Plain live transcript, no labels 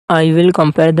I will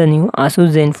compare the new Asus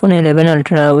Zenfone 11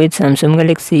 Ultra with Samsung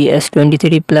Galaxy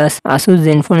S23 Plus. Asus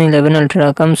Zenfone 11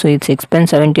 Ultra comes with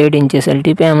 6.78 inches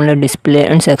LTP AMOLED display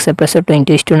and success ratio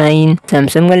 20:9.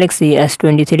 Samsung Galaxy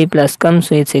S23 Plus comes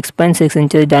with 6.6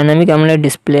 inches dynamic AMOLED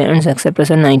display and success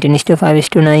ratio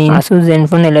 19:5:9. Asus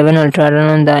Zenfone 11 Ultra run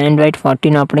on the Android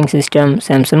 14 operating system.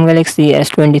 Samsung Galaxy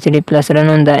S23 Plus run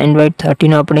on the Android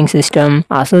 13 operating system.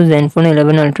 Asus Zenfone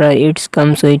 11 Ultra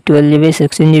comes with 12GB,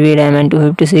 16GB RAM and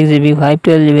 256GB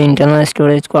 512GB internal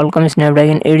storage, Qualcomm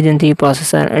Snapdragon 8 Gen 3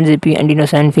 processor, 8GB Adreno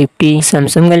 750.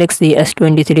 Samsung Galaxy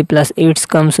S23 Plus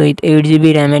comes with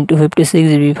 8GB RAM and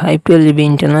 256GB 512GB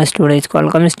internal storage,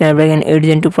 Qualcomm Snapdragon 8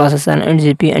 Gen 2 processor,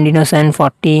 8GB Adreno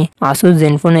 740. Asus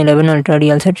Zenfone 11 Ultra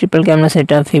real set triple camera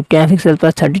setup, 50MP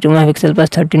plus 32MP plus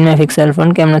 13MP,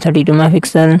 front camera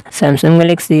 32MP. Samsung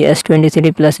Galaxy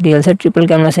S23 Plus real set triple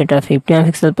camera setup,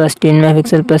 50MP plus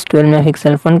 10MP plus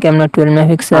 12MP, front camera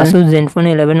 12MP. Asus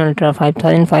Zenfone 11 Ultra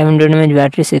 5500 mAh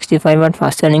battery, 65W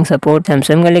fast charging support.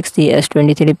 Samsung Galaxy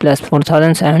S23 Plus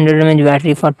 4700 mAh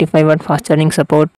battery, 45W fast charging support.